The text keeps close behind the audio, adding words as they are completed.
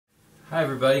Hi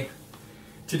everybody.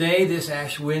 Today, this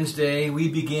Ash Wednesday, we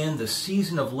begin the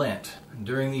season of Lent. And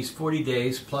during these 40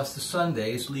 days, plus the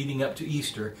Sundays leading up to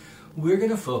Easter, we're going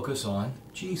to focus on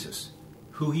Jesus.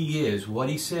 Who He is, what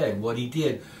He said, what He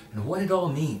did, and what it all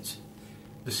means.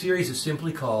 The series is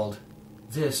simply called,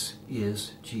 This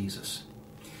is Jesus.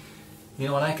 You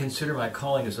know, when I consider my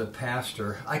calling as a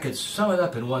pastor, I could sum it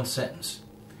up in one sentence.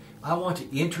 I want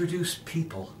to introduce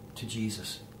people to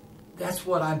Jesus. That's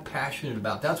what I'm passionate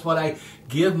about. That's what I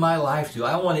give my life to.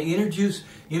 I want to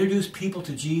introduce people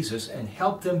to Jesus and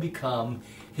help them become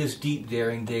His deep,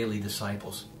 daring, daily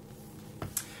disciples.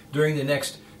 During the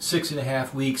next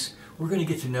 6.5 weeks, we're going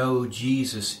to get to know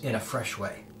Jesus in a fresh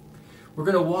way. We're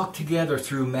going to walk together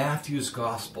through Matthew's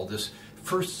Gospel, this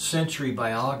first century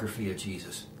biography of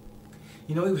Jesus.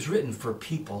 You know, it was written for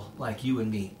people like you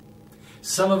and me.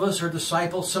 Some of us are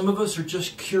disciples, some of us are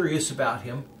just curious about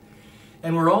Him.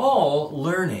 And we're all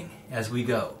learning as we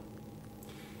go.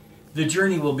 The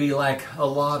journey will be like a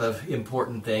lot of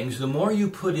important things. The more you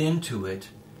put into it,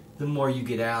 the more you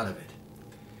get out of it.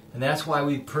 And that's why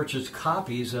we purchased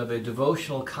copies of a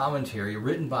devotional commentary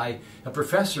written by a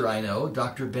professor I know,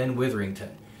 Dr. Ben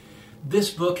Witherington. This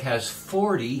book has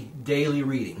 40 daily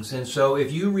readings. And so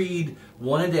if you read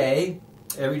one a day,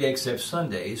 every day except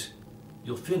Sundays,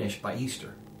 you'll finish by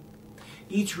Easter.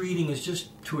 Each reading is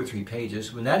just 2 or 3 pages,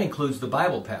 and that includes the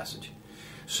Bible passage.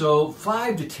 So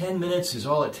 5 to 10 minutes is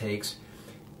all it takes.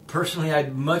 Personally,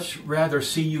 I'd much rather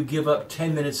see you give up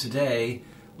 10 minutes a day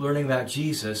learning about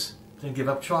Jesus than give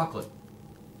up chocolate.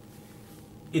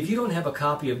 If you don't have a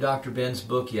copy of Dr. Ben's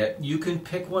book yet, you can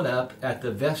pick one up at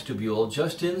the vestibule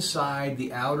just inside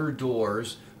the outer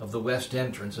doors of the west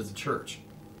entrance of the church.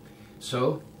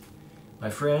 So, my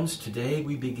friends, today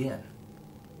we begin.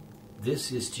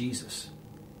 This is Jesus.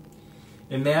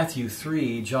 In Matthew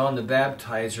 3, John the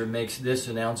Baptizer makes this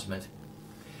announcement.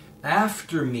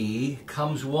 After me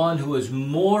comes one who is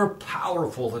more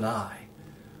powerful than I,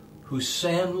 whose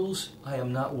sandals I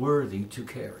am not worthy to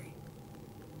carry.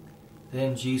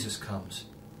 Then Jesus comes,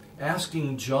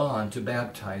 asking John to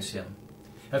baptize him.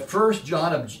 At first,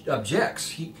 John objects.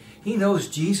 He knows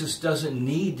Jesus doesn't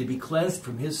need to be cleansed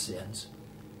from his sins.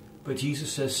 But Jesus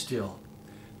says still,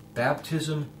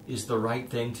 baptism is the right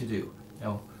thing to do.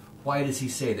 Now, why does he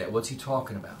say that? What's he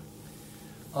talking about?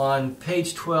 On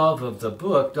page 12 of the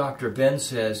book, Dr. Ben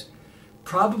says,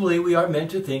 probably we are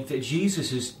meant to think that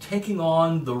Jesus is taking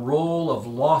on the role of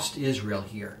lost Israel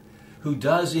here, who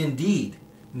does indeed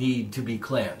need to be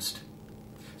cleansed.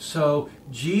 So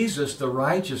Jesus, the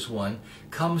righteous one,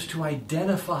 comes to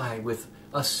identify with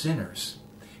us sinners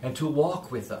and to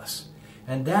walk with us.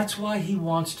 And that's why he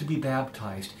wants to be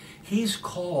baptized. He's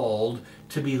called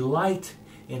to be light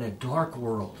in a dark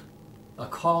world, a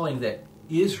calling that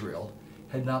Israel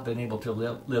had not been able to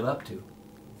live up to.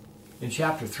 In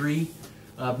chapter 3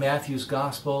 of Matthew's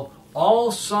Gospel,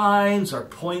 all signs are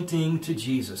pointing to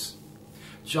Jesus.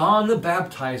 John the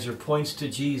Baptizer points to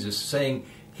Jesus, saying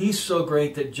he's so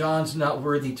great that John's not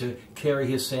worthy to carry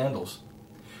his sandals.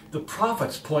 The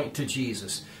prophets point to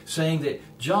Jesus, saying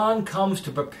that John comes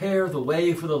to prepare the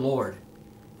way for the Lord,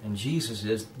 and Jesus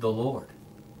is the Lord.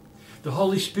 The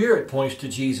Holy Spirit points to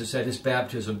Jesus at his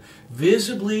baptism,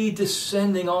 visibly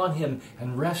descending on him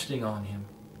and resting on him.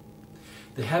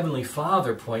 The Heavenly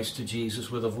Father points to Jesus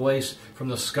with a voice from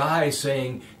the sky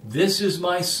saying, "This is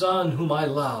my Son whom I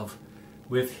love.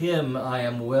 With him I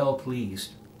am well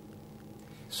pleased."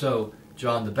 So,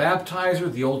 John the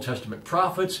Baptizer, the Old Testament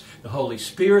prophets, the Holy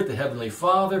Spirit, the Heavenly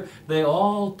Father, they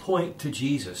all point to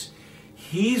Jesus.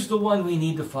 He's the one we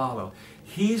need to follow.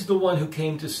 He's the one who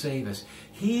came to save us.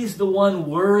 He's the one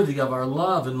worthy of our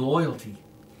love and loyalty.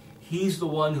 He's the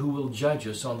one who will judge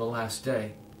us on the last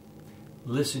day.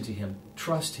 Listen to Him,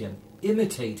 trust Him,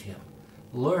 imitate Him,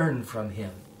 learn from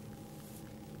Him.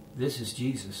 This is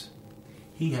Jesus.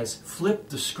 He has flipped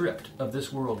the script of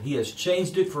this world. He has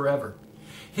changed it forever.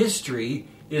 History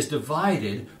is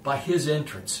divided by His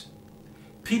entrance.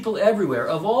 People everywhere,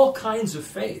 of all kinds of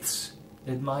faiths,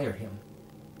 admire Him.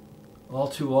 All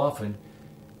too often,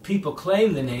 people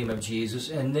claim the name of Jesus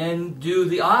and then do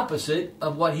the opposite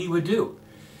of what He would do.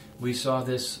 We saw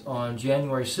this on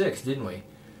January 6th, didn't we?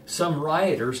 Some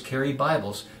rioters carried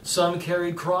Bibles. Some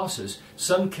carried crosses.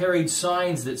 Some carried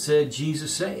signs that said,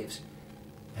 Jesus saves.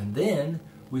 And then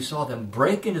we saw them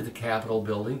break into the Capitol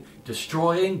building,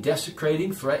 destroying,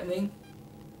 desecrating, threatening.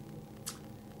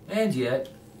 And yet,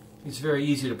 it's very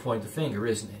easy to point the finger,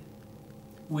 isn't it?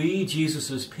 We,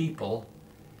 Jesus' people,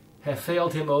 have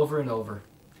failed Him over and over.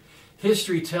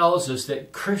 History tells us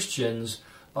that Christians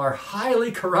are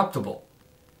highly corruptible.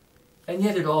 And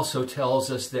yet it also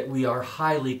tells us that we are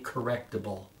highly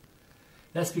correctable.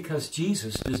 That's because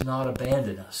Jesus does not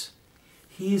abandon us.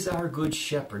 He's our good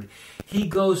shepherd. He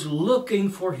goes looking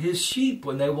for his sheep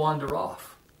when they wander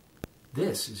off.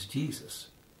 This is Jesus.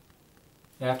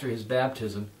 After his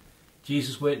baptism,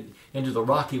 Jesus went into the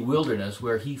rocky wilderness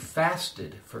where he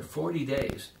fasted for 40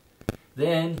 days.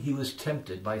 Then he was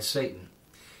tempted by Satan.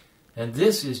 And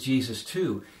this is Jesus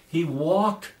too. He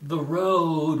walked the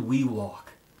road we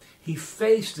walk. He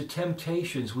faced the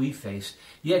temptations we faced,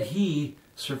 yet he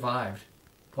survived.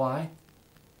 Why?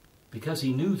 Because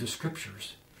he knew the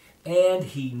Scriptures, and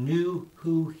he knew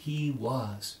who he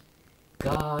was,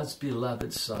 God's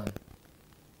beloved Son.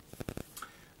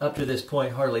 Up to this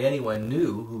point, hardly anyone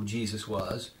knew who Jesus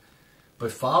was,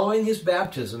 but following his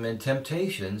baptism and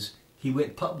temptations, he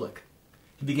went public.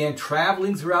 He began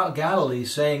traveling throughout Galilee,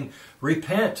 saying,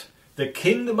 "Repent, the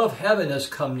kingdom of heaven has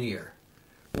come near."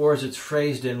 Or as it's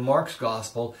phrased in Mark's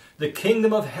Gospel, "The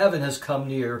kingdom of heaven has come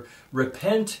near.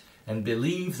 Repent and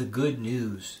believe the good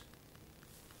news."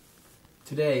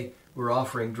 Today, we're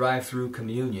offering drive-through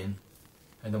communion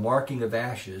and the marking of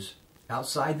ashes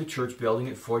outside the church building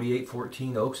at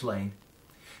 4814 Oaks Lane.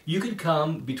 You could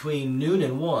come between noon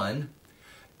and 1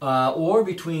 or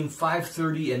between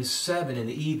 5:30 and 7 in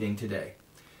the evening today.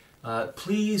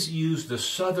 Please use the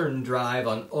southern drive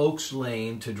on Oaks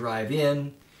Lane to drive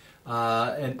in,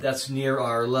 and that's near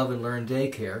our Love and Learn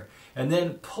daycare, and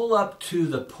then pull up to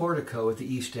the portico at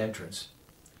the east entrance.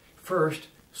 First,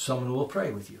 someone will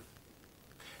pray with you.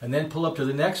 And then pull up to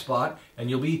the next spot, and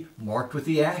you'll be marked with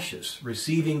the ashes,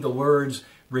 receiving the words,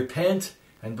 "Repent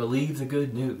and believe the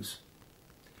good news."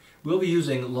 We'll be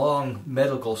using long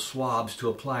medical swabs to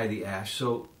apply the ash,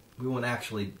 so we won't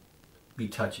actually be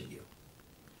touching you.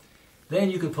 Then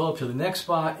you can pull up to the next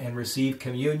spot and receive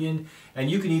communion,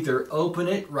 and you can either open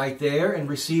it right there and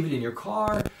receive it in your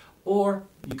car, or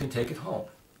you can take it home.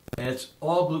 And it's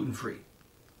all gluten-free.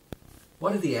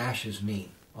 What do the ashes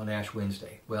mean on Ash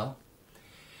Wednesday? Well,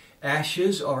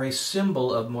 ashes are a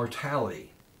symbol of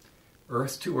mortality.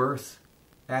 Earth to earth,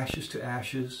 ashes to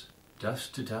ashes,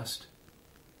 dust to dust.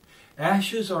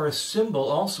 Ashes are a symbol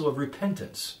also of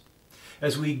repentance,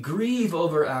 as we grieve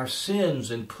over our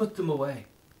sins and put them away.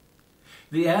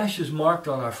 The ashes marked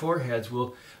on our foreheads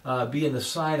will be in the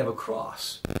sign of a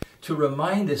cross to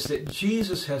remind us that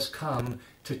Jesus has come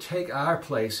to take our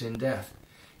place in death.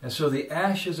 And so the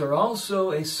ashes are also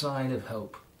a sign of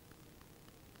hope.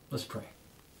 Let's pray.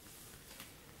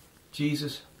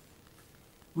 Jesus,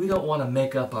 we don't want to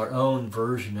make up our own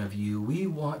version of you. We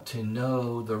want to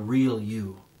know the real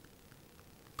you.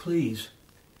 Please,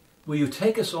 will you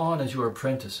take us on as your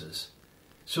apprentices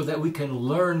so that we can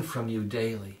learn from you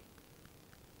daily?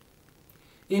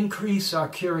 Increase our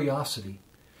curiosity.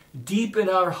 Deepen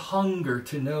our hunger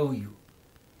to know you.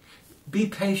 Be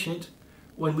patient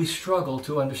when we struggle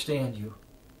to understand you.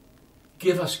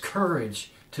 Give us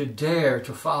courage to dare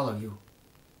to follow you.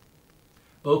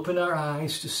 Open our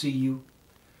eyes to see you.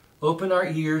 Open our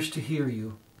ears to hear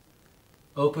you.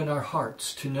 Open our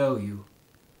hearts to know you.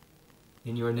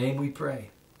 In your name we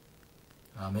pray.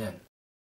 Amen.